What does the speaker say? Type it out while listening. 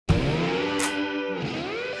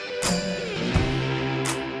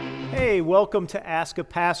Hey, welcome to Ask a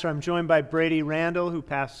Pastor. I'm joined by Brady Randall, who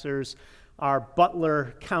pastors our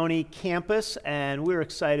Butler County campus, and we're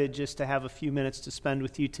excited just to have a few minutes to spend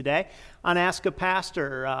with you today on Ask a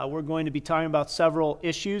Pastor. We're going to be talking about several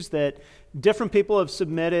issues that different people have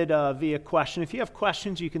submitted via question. If you have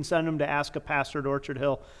questions, you can send them to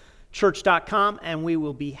askapastor@orchardhillchurch.com, and we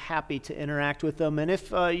will be happy to interact with them. And if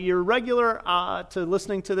you're regular to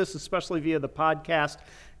listening to this, especially via the podcast,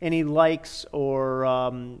 any likes or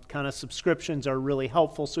kind of subscriptions are really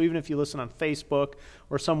helpful. So even if you listen on Facebook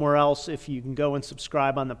or somewhere else, if you can go and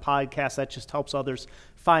subscribe on the podcast, that just helps others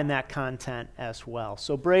find that content as well.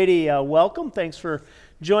 So Brady, welcome. Thanks for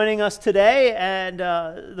joining us today. And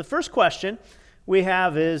the first question we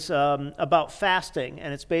have is about fasting.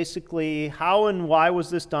 And it's basically how and why was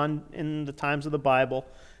this done in the times of the Bible,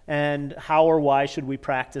 and how or why should we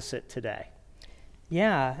practice it today?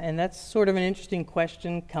 Yeah, and that's sort of an interesting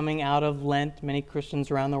question coming out of Lent. Many Christians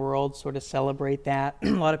around the world sort of celebrate that.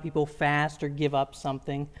 A lot of people fast or give up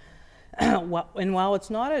something. And while it's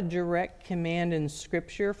not a direct command in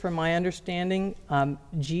Scripture, from my understanding,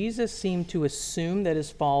 Jesus seemed to assume that his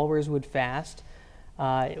followers would fast.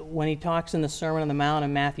 When he talks in the Sermon on the Mount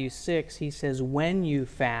in Matthew 6, he says, when you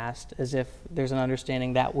fast, as if there's an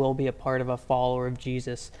understanding that will be a part of a follower of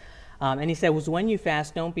Jesus. And he said, when you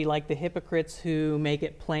fast, don't be like the hypocrites who make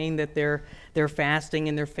it plain that they're fasting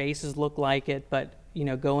and their faces look like it, but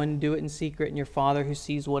go and do it in secret, and your Father who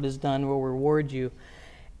sees what is done will reward you.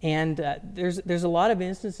 And there's a lot of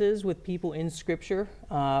instances with people in Scripture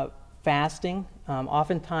fasting.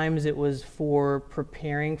 Oftentimes it was for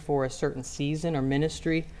preparing for a certain season or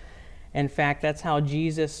ministry. In fact, that's how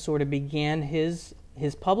Jesus sort of began his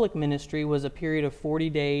public ministry, was a period of 40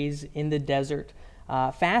 days in the desert,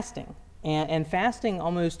 fasting. And fasting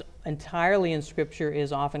almost entirely in Scripture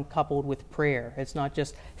is often coupled with prayer. It's not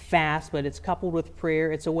just fast, but it's coupled with prayer.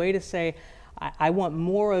 It's a way to say, I want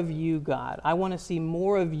more of you, God. I want to see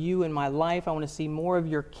more of you in my life. I want to see more of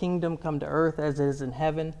your kingdom come to earth as it is in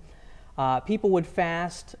heaven. People would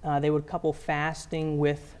fast. They would couple fasting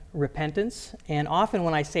with repentance. And often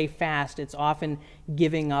when I say fast, it's often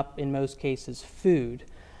giving up, in most cases, food.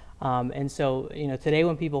 And so, today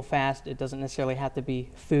when people fast, it doesn't necessarily have to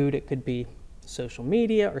be food. It could be social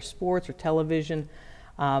media or sports or television.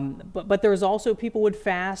 But there was also people would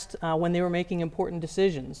fast when they were making important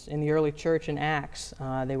decisions. In the early church in Acts,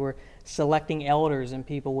 they were selecting elders, and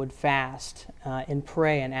people would fast and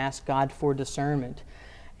pray and ask God for discernment.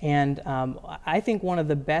 And I think one of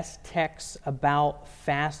the best texts about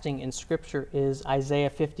fasting in Scripture is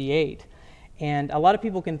Isaiah 58. And a lot of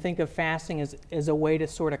people can think of fasting as a way to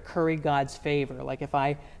sort of curry God's favor. Like if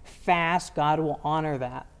I fast, God will honor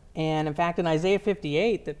that. And in fact, in Isaiah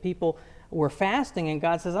 58, that people were fasting, and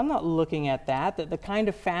God says, I'm not looking at that. That the kind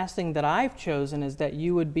of fasting that I've chosen is that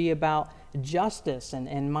you would be about justice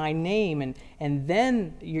and my name, and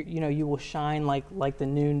then you will shine like the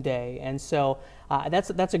noonday. And so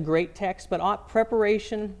that's a great text. But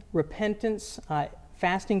preparation, repentance,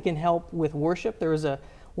 fasting can help with worship. There was a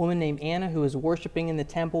woman named Anna who was worshiping in the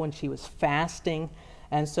temple, and she was fasting.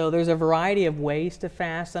 And so there's a variety of ways to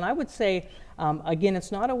fast. And I would say, again,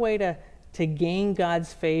 it's not a way to gain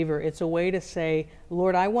God's favor. It's a way to say,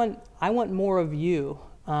 Lord, I want more of you.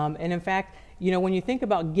 And in fact, when you think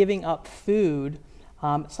about giving up food,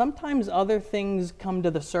 sometimes other things come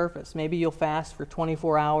to the surface. Maybe you'll fast for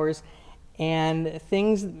 24 hours, and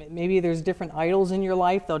maybe there's different idols in your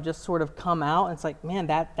life. They'll just sort of come out, and it's like, man,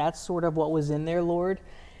 that's sort of what was in there, Lord.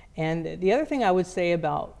 And the other thing I would say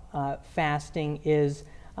about fasting is,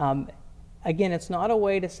 again, it's not a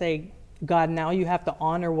way to say, God, now you have to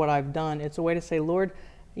honor what I've done. It's a way to say, Lord,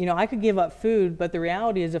 I could give up food, but the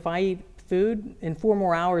reality is if I eat food, in 4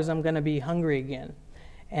 more hours I'm going to be hungry again.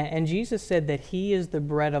 And Jesus said that He is the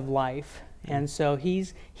bread of life. And so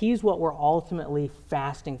He's what we're ultimately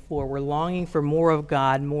fasting for. We're longing for more of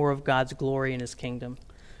God, more of God's glory in His kingdom.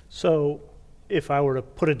 So if I were to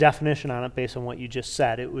put a definition on it based on what you just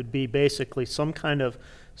said, it would be basically some kind of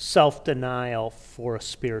self-denial for a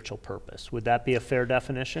spiritual purpose. Would that be a fair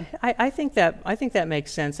definition? I think that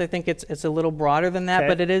makes sense. I think it's a little broader than that,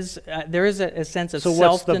 but it is there is a sense of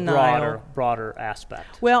self-denial. So what's the broader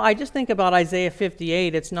aspect? Well, I just think about Isaiah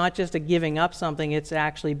 58. It's not just a giving up something; it's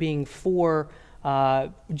actually being for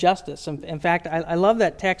justice. In fact, I love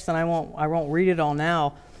that text, and I won't read it all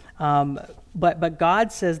now. But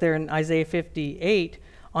God says there in Isaiah 58,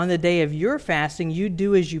 on the day of your fasting, you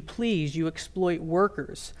do as you please. You exploit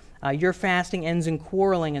workers. Your fasting ends in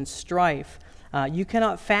quarreling and strife. You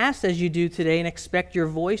cannot fast as you do today and expect your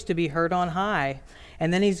voice to be heard on high.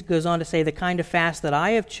 And then he goes on to say, the kind of fast that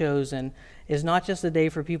I have chosen is not just a day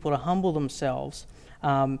for people to humble themselves,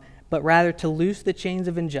 but rather to loose the chains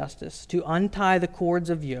of injustice, to untie the cords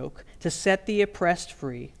of yoke, to set the oppressed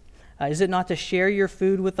free? Is it not to share your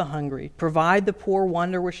food with the hungry, provide the poor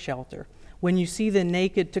wanderer with shelter? When you see the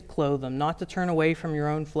naked, to clothe them, not to turn away from your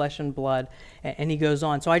own flesh and blood. And he goes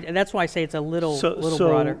on. So that's why I say it's a little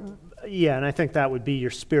broader. Yeah, and I think that would be your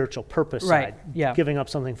spiritual purpose right. side. Yeah. Giving up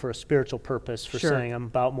something for a spiritual purpose, for Sure. saying I'm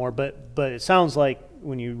about more. But it sounds like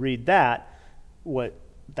when you read that, what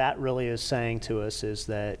that really is saying to us is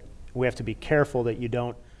that we have to be careful that you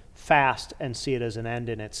don't fast and see it as an end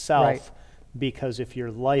in itself. Right. Because if your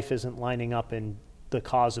life isn't lining up in the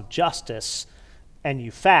cause of justice and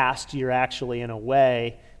you fast, you're actually in a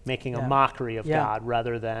way making a mockery of God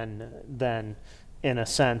rather than in a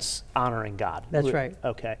sense honoring God. That's right.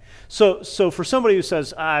 Okay. So for somebody who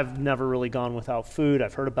says, I've never really gone without food,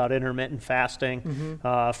 I've heard about intermittent fasting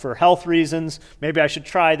for health reasons, maybe I should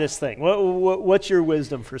try this thing. What's your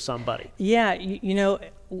wisdom for somebody? Yeah, you know,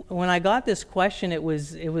 when I got this question, it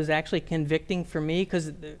was actually convicting for me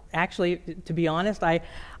because actually, to be honest,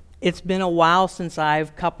 it's been a while since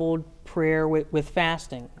I've coupled prayer with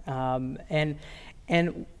fasting,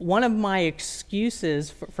 and one of my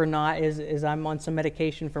excuses for not is I'm on some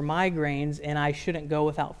medication for migraines and I shouldn't go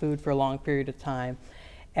without food for a long period of time.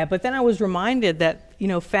 But then I was reminded that, you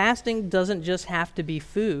know, fasting doesn't just have to be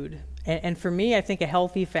food. And for me, I think a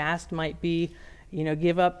healthy fast might be, you know,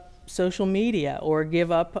 give up social media or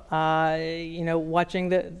give up, watching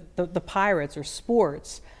the Pirates or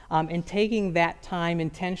sports, and taking that time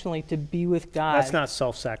intentionally to be with God. That's not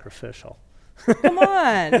self-sacrificial. Come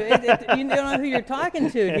on, you don't know who you're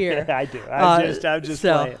talking to here. I do. I'm just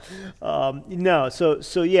playing. No,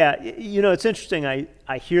 so yeah, you know, it's interesting.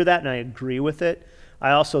 I hear that and I agree with it.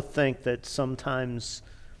 I also think that sometimes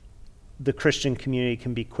the Christian community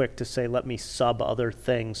can be quick to say, let me sub other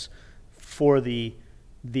things for the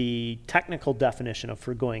technical definition of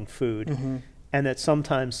forgoing food, and that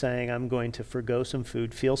sometimes saying I'm going to forgo some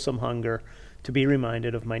food, feel some hunger, to be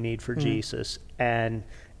reminded of my need for Jesus, and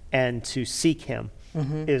to seek him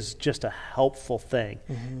is just a helpful thing.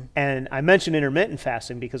 And I mention intermittent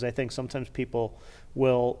fasting because I think sometimes people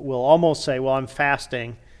will almost say, well, I'm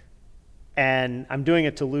fasting and I'm doing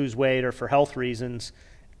it to lose weight or for health reasons,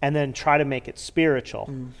 and then try to make it spiritual.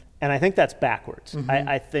 And I think that's backwards.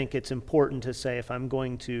 I think it's important to say, if I'm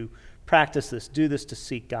going to practice this, do this to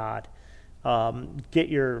seek God, get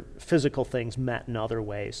your physical things met in other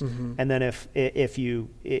ways, and then if you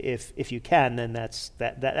can, then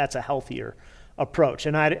that's a healthier approach.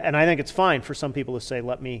 And I think it's fine for some people to say,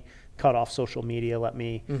 let me cut off social media, let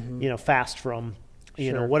me fast from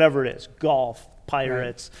whatever it is, golf,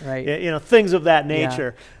 pirates, right. Things of that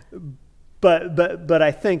nature. Yeah. But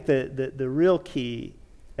I think that the real key,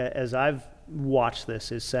 as I've watched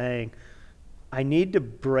this, is saying I need to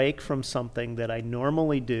break from something that I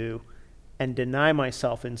normally do and deny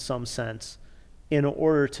myself in some sense in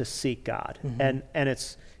order to seek God. And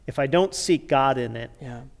it's, if I don't seek God in it,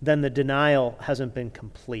 then the denial hasn't been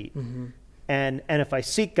complete. And if I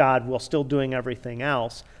seek God while still doing everything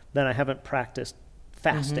else, then I haven't practiced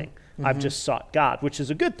fasting. I've just sought God, which is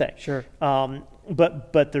a good thing. Sure.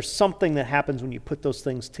 But there's something that happens when you put those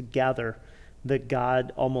things together, that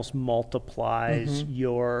God almost multiplies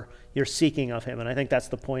your seeking of him. And I think that's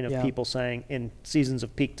the point of people saying in seasons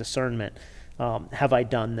of peak discernment, have I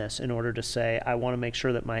done this, in order to say, I want to make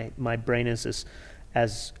sure that my brain is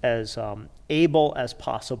as able as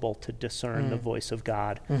possible to discern the voice of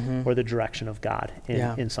God or the direction of God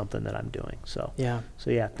in something that I'm doing. So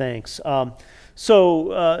thanks. A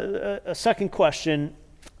second question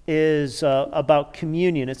is about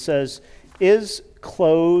communion. It says, is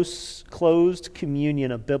closed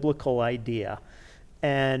communion a biblical idea?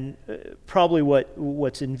 And probably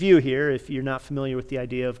what's in view here, if you're not familiar with the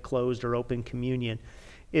idea of closed or open communion,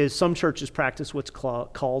 is some churches practice what's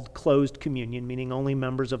called closed communion, meaning only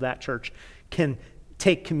members of that church can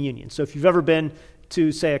take communion. So if you've ever been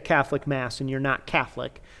to, say, a Catholic Mass and you're not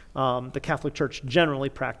Catholic, the Catholic Church generally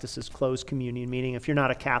practices closed communion, meaning if you're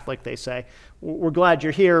not a Catholic, they say, we're glad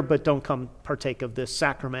you're here, but don't come partake of this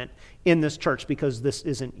sacrament in this church because this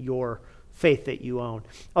isn't your faith that you own.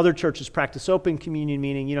 Other churches practice open communion,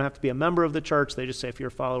 meaning you don't have to be a member of the church. They just say, if you're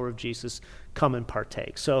a follower of Jesus, come and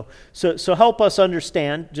partake. So help us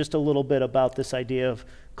understand just a little bit about this idea of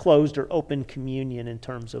closed or open communion in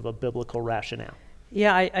terms of a biblical rationale.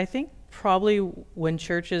 Yeah, I think probably when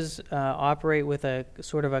churches operate with a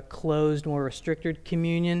sort of a closed, more restricted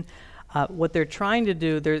communion, what they're trying to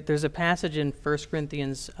do, there's a passage in 1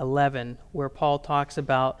 Corinthians 11 where Paul talks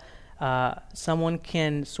about someone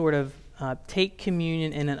can sort of take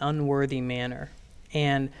communion in an unworthy manner.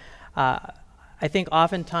 And I think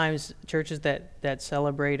oftentimes churches that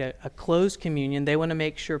celebrate a closed communion, they want to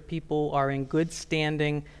make sure people are in good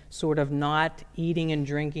standing, sort of not eating and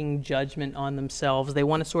drinking judgment on themselves. They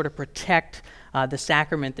want to sort of protect the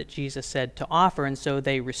sacrament that Jesus said to offer, and so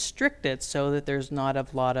they restrict it so that there's not a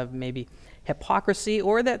lot of maybe hypocrisy,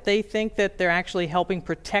 or that they think that they're actually helping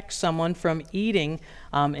protect someone from eating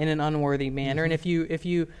in an unworthy manner. And if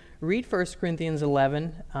you read 1 Corinthians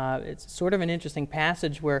 11, it's sort of an interesting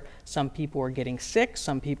passage where some people are getting sick,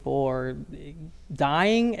 some people are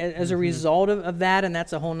dying as a result of that, and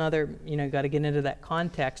that's a whole nother, got to get into that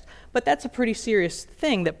context. But that's a pretty serious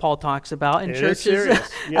thing that Paul talks about in churches. It is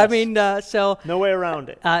serious, yes. I mean, so... No way around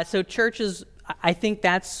it. So churches, I think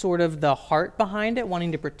that's sort of the heart behind it,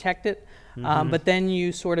 wanting to protect it. But then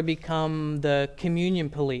you sort of become the communion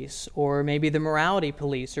police, or maybe the morality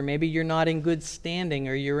police, or maybe you're not in good standing,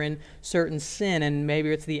 or you're in certain sin, and maybe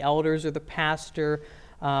it's the elders or the pastor.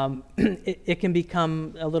 It can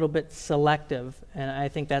become a little bit selective, and I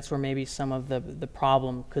think that's where maybe some of the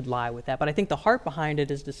problem could lie with that. But I think the heart behind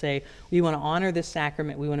it is to say, we want to honor this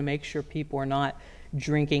sacrament, we want to make sure people are not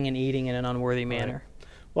drinking and eating in an unworthy manner. Right.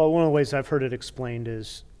 Well, one of the ways I've heard it explained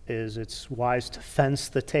is it's wise to fence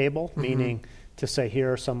the table, meaning to say,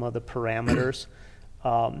 here are some of the parameters.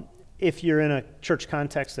 If you're in a church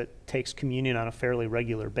context that takes communion on a fairly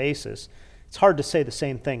regular basis, it's hard to say the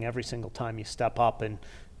same thing every single time you step up and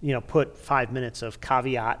put 5 minutes of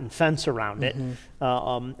caveat and fence around it.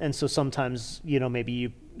 And so sometimes, maybe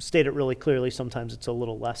you state it really clearly, sometimes it's a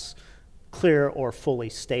little less clear or fully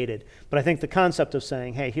stated. But I think the concept of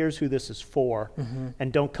saying, hey, here's who this is for,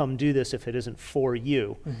 and don't come do this if it isn't for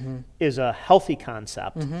you, is a healthy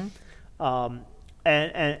concept. And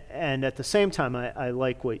at the same time, I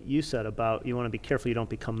like what you said about you want to be careful you don't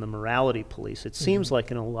become the morality police. It seems like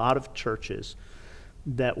in a lot of churches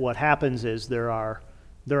that what happens is there are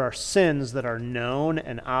sins that are known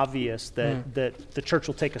and obvious that the church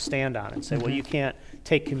will take a stand on and say, well, you can't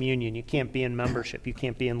take communion, you can't be in membership, you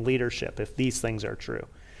can't be in leadership if these things are true.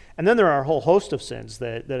 And then there are a whole host of sins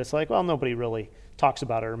that it's like, well, nobody really talks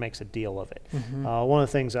about it or makes a deal of it. One of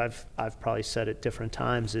the things I've probably said at different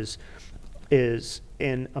times is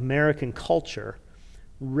in American culture,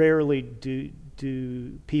 rarely do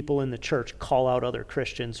people in the church call out other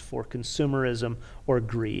Christians for consumerism or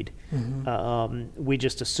greed. We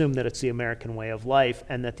just assume that it's the American way of life,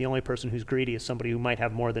 and that the only person who's greedy is somebody who might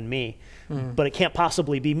have more than me, but it can't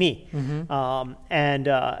possibly be me.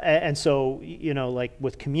 And so, like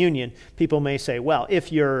with communion, people may say, well,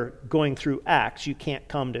 if you're going through X, you can't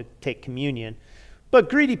come to take communion. But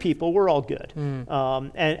greedy people, we're all good.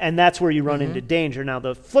 And that's where you run into danger. Now,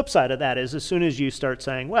 the flip side of that is as soon as you start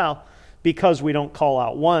saying, well, because we don't call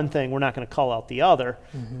out one thing, we're not going to call out the other.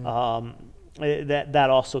 That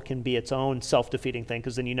also can be its own self-defeating thing,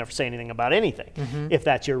 because then you never say anything about anything if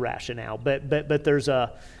that's your rationale. But there's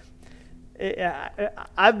I've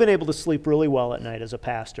been able to sleep really well at night as a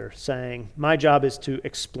pastor, saying my job is to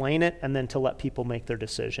explain it and then to let people make their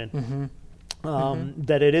decision.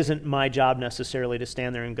 That it isn't my job necessarily to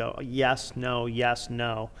stand there and go, yes, no, yes,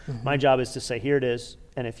 no. My job is to say, here it is,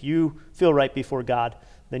 and if you feel right before God,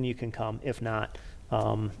 then you can come. If not,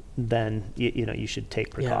 then you should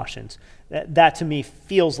take precautions. That to me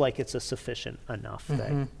feels like it's a sufficient enough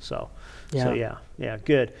thing. So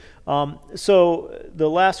good. So the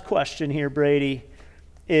last question here, Brady,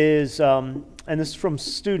 is, and this is from a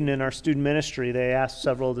student in our student ministry. They asked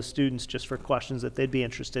several of the students just for questions that they'd be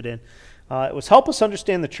interested in. It was, help us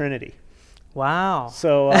understand the Trinity. Wow.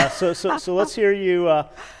 So let's hear you,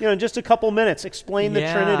 in just a couple minutes, explain the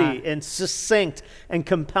Trinity in succinct and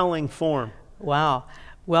compelling form. Wow.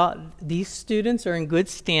 Well, these students are in good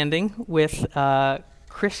standing with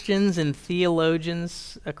Christians and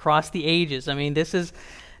theologians across the ages. I mean, this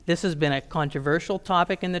has been a controversial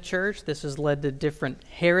topic in the church. This has led to different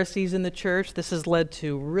heresies in the church. This has led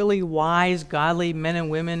to really wise, godly men and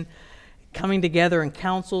women coming together in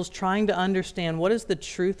councils, trying to understand what is the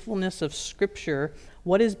truthfulness of Scripture,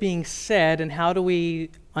 what is being said, and how do we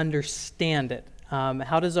understand it?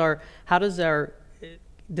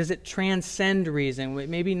 Does it transcend reason?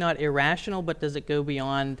 Maybe not irrational, but does it go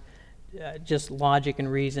beyond just logic and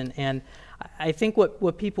reason? And I think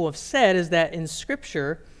what people have said is that in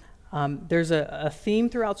Scripture, there's a theme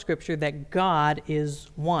throughout Scripture that God is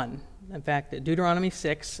one. In fact, Deuteronomy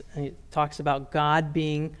 6 talks about God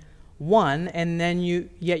being one, and then you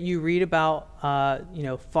read about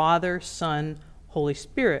Father, Son, Holy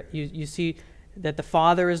Spirit. You see that the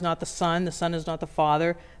Father is not the Son is not the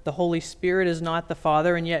Father, the Holy Spirit is not the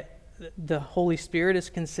Father, and yet the Holy Spirit is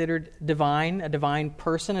considered divine, a divine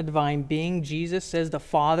person, a divine being. Jesus says the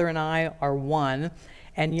Father and I are one,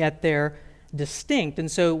 and yet they're distinct. And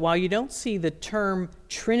so while you don't see the term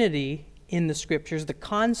Trinity in the Scriptures, the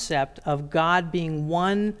concept of God being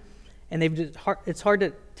one, and it's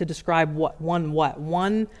hard to describe one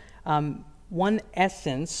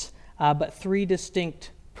essence, but three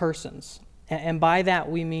distinct persons. And by that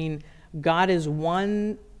we mean God is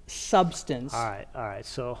one substance. All right.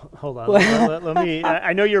 So hold on. let me.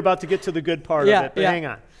 I know you're about to get to the good part of it, but hang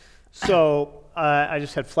on. So I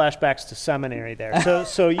just had flashbacks to seminary there.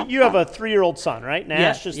 So you have a 3-year-old son, right?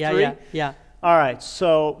 Nash is 3? Yeah. All right.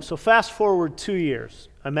 So fast forward 2 years.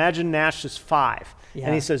 Imagine Nash is 5,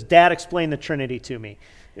 and he says, "Dad, explain the Trinity to me."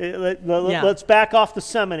 Let's back off the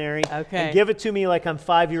seminary and give it to me like I'm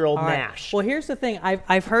 5-year-old Nash. Well, here's the thing.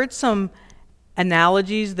 I've heard some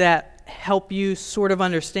analogies that help you sort of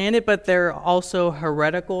understand it, but they're also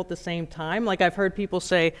heretical at the same time. Like I've heard people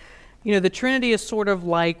say, the Trinity is sort of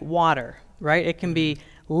like water, right? It can be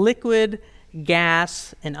liquid,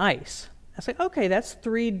 gas, and ice. I was like, okay, that's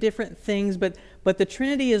 3 different things, but the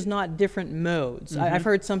Trinity is not different modes. Mm-hmm. I've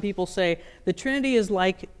heard some people say the Trinity is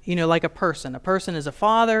like a person. A person is a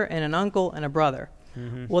father and an uncle and a brother.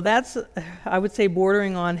 Mm-hmm. Well, that's, I would say,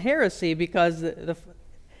 bordering on heresy, because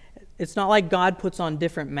it's not like God puts on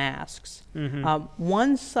different masks. Mm-hmm.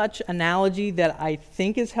 One such analogy that I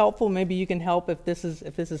think is helpful, maybe you can help if this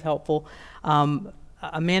is helpful.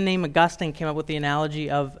 A man named Augustine came up with the analogy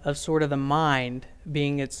of sort of the mind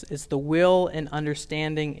being it's the will and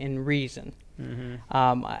understanding and reason. Mm-hmm.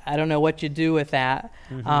 I don't know what you do with that.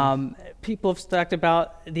 Mm-hmm. People have talked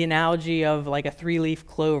about the analogy of like a 3-leaf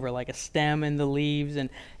clover, like a stem and the leaves. And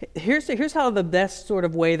here's how the best sort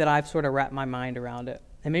of way that I've sort of wrapped my mind around it.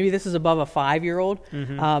 And maybe this is above a 5-year-old,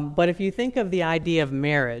 but if you think of the idea of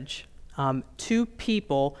marriage, 2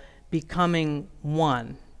 people becoming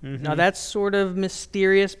one. Mm-hmm. Now that's sort of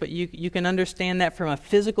mysterious, but you can understand that from a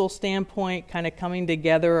physical standpoint, kind of coming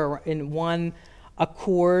together in one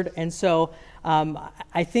accord. And so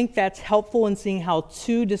I think that's helpful in seeing how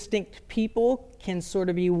 2 distinct people can sort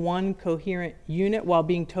of be one coherent unit while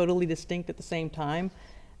being totally distinct at the same time.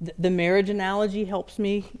 The marriage analogy helps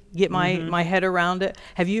me get my head around it.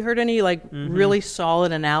 Have you heard any really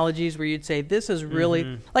solid analogies where you'd say this is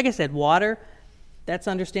really, like I said, water? That's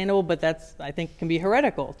understandable, but that's, I think, can be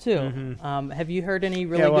heretical too. Mm-hmm. Have you heard any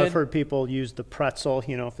really good? I've heard people use the pretzel.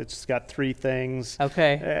 If it's got 3 things.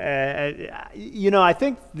 Okay. I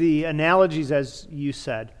think the analogies, as you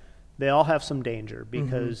said, they all have some danger,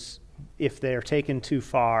 because if they're taken too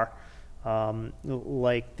far.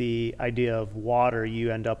 Like the idea of water,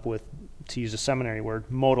 you end up with, to use a seminary word,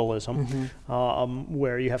 modalism,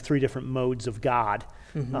 where you have 3 different modes of God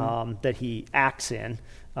that he acts in,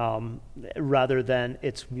 rather than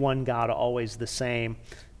it's one God always the same,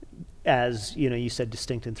 as you said,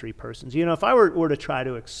 distinct in 3 persons. If I were to try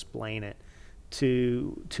to explain it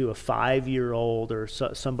to a 5-year-old or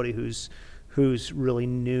somebody who's really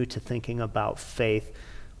new to thinking about faith,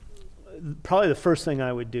 probably the first thing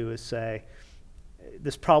I would do is say,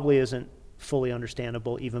 this probably isn't fully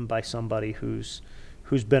understandable even by somebody who's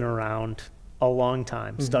been around a long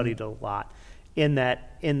time, studied a lot, in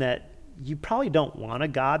that you probably don't want a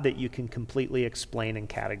God that you can completely explain and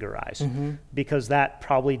categorize, because that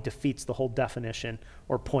probably defeats the whole definition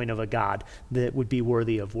or point of a God that would be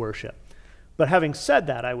worthy of worship. But having said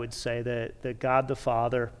that, I would say that God the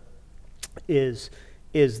Father is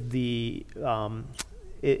the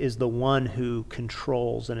one who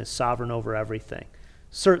controls and is sovereign over everything.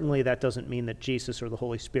 Certainly that doesn't mean that Jesus or the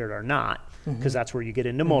Holy Spirit are not, because that's where you get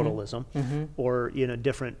into modalism or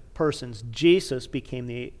different persons. Jesus became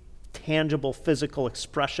the tangible physical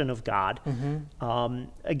expression of God.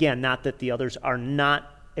 Again, not that the others are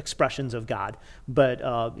not expressions of God, but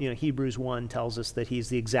Hebrews 1 tells us that he's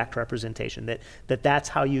the exact representation, that's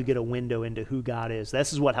how you get a window into who God is.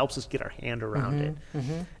 This is what helps us get our hand around it.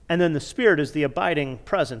 And then the Spirit is the abiding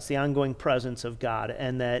presence, the ongoing presence of God,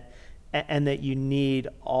 and that you need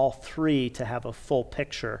all 3 to have a full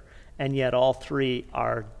picture, and yet all 3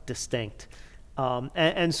 are distinct.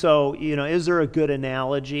 And so, is there a good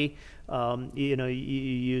analogy? You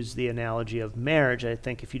use the analogy of marriage. I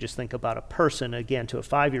think if you just think about a person, again, to a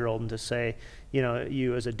 5-year-old, and to say,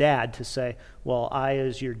 you as a dad, to say, well, I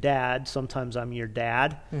as your dad, sometimes I'm your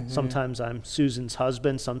dad, sometimes I'm Susan's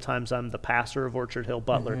husband, sometimes I'm the pastor of Orchard Hill,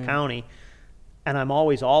 Butler County, and I'm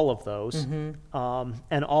always all of those,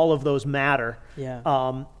 and all of those matter.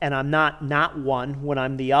 Yeah. And I'm not one when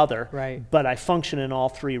I'm the other, right. But I function in all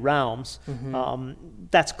 3 realms.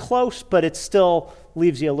 That's close, but it still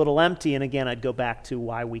leaves you a little empty. And again, I'd go back to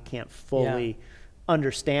why we can't fully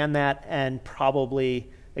understand that. And probably,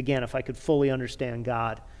 again, if I could fully understand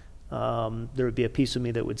God, there would be a piece of me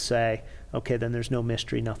that would say, okay, then there's no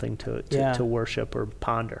mystery, nothing to worship or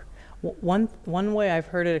ponder. One way I've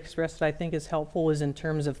heard it expressed that I think is helpful is in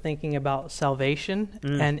terms of thinking about salvation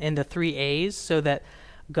and the 3 A's, so that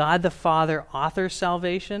God the Father authors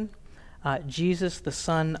salvation, Jesus the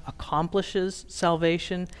Son accomplishes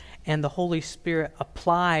salvation, and the Holy Spirit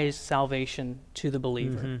applies salvation to the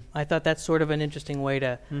believer. I thought that's sort of an interesting way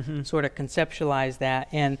to sort of conceptualize that.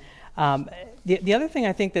 And the other thing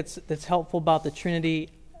I think that's helpful about the Trinity,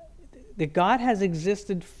 that God has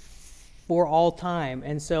existed for all time.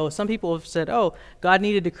 And so some people have said, oh, God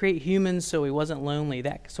needed to create humans so he wasn't lonely,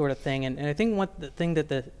 that sort of thing. And I think the thing that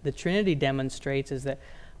the Trinity demonstrates is that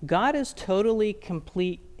God is totally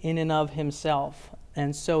complete in and of himself.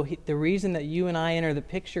 And so the reason that you and I enter the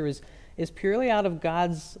picture is purely out of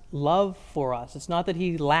God's love for us. It's not that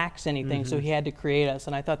he lacks anything, so he had to create us.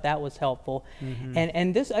 And I thought that was helpful.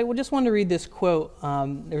 And this, I just wanted to read this quote.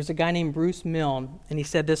 There's a guy named Bruce Milne, and he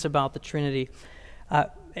said this about the Trinity.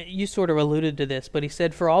 You sort of alluded to this, but he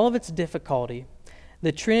said, for all of its difficulty,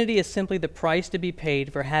 the Trinity is simply the price to be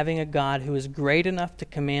paid for having a God who is great enough to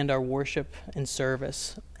command our worship and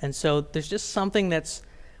service. And so there's just something that's,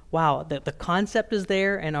 wow, the concept is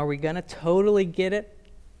there, and are we going to totally get it?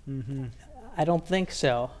 I don't think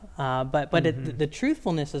so. But the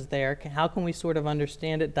truthfulness is there. How can we sort of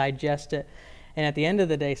understand it, digest it, and at the end of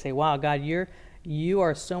the day say, wow, God, you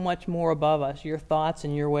are so much more above us. Your thoughts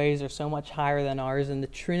and your ways are so much higher than ours. And the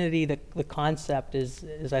Trinity, the concept is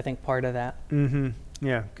I think, part of that.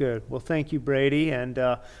 Yeah, good. Well, thank you, Brady. And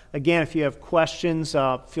again, if you have questions,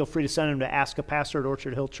 feel free to send them to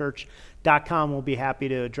askapastor@orchardhillchurch.com. We'll be happy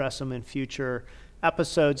to address them in future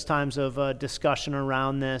episodes, times of discussion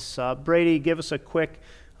around this. Brady, give us a quick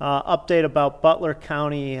update about Butler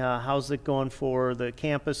County. How's it going for the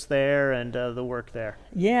campus there and the work there?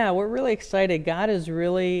 Yeah, we're really excited. God is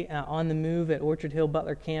really on the move at Orchard Hill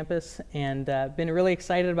Butler campus, and been really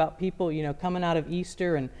excited about people, coming out of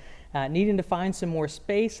Easter and needing to find some more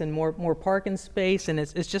space and more parking space, and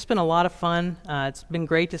it's just been a lot of fun. It's been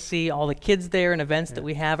great to see all the kids there and events that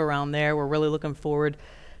we have around there. We're really looking forward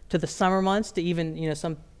to the summer months, to even,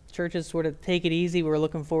 some churches sort of take it easy. We're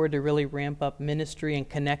looking forward to really ramp up ministry and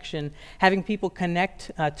connection, having people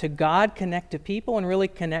connect to God, connect to people, and really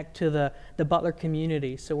connect to the Butler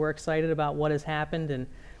community. So we're excited about what has happened, and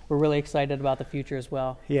we're really excited about the future as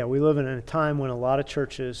well. Yeah, we live in a time when a lot of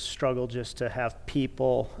churches struggle just to have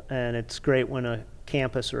people, and it's great when a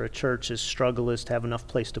campus or a church's struggle is to have enough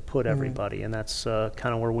place to put everybody, and that's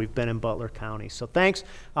kind of where we've been in Butler County. So thanks.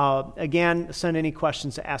 Again, send any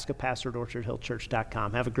questions to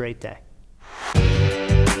askapastor@orchardhillchurch.com. Have a great day.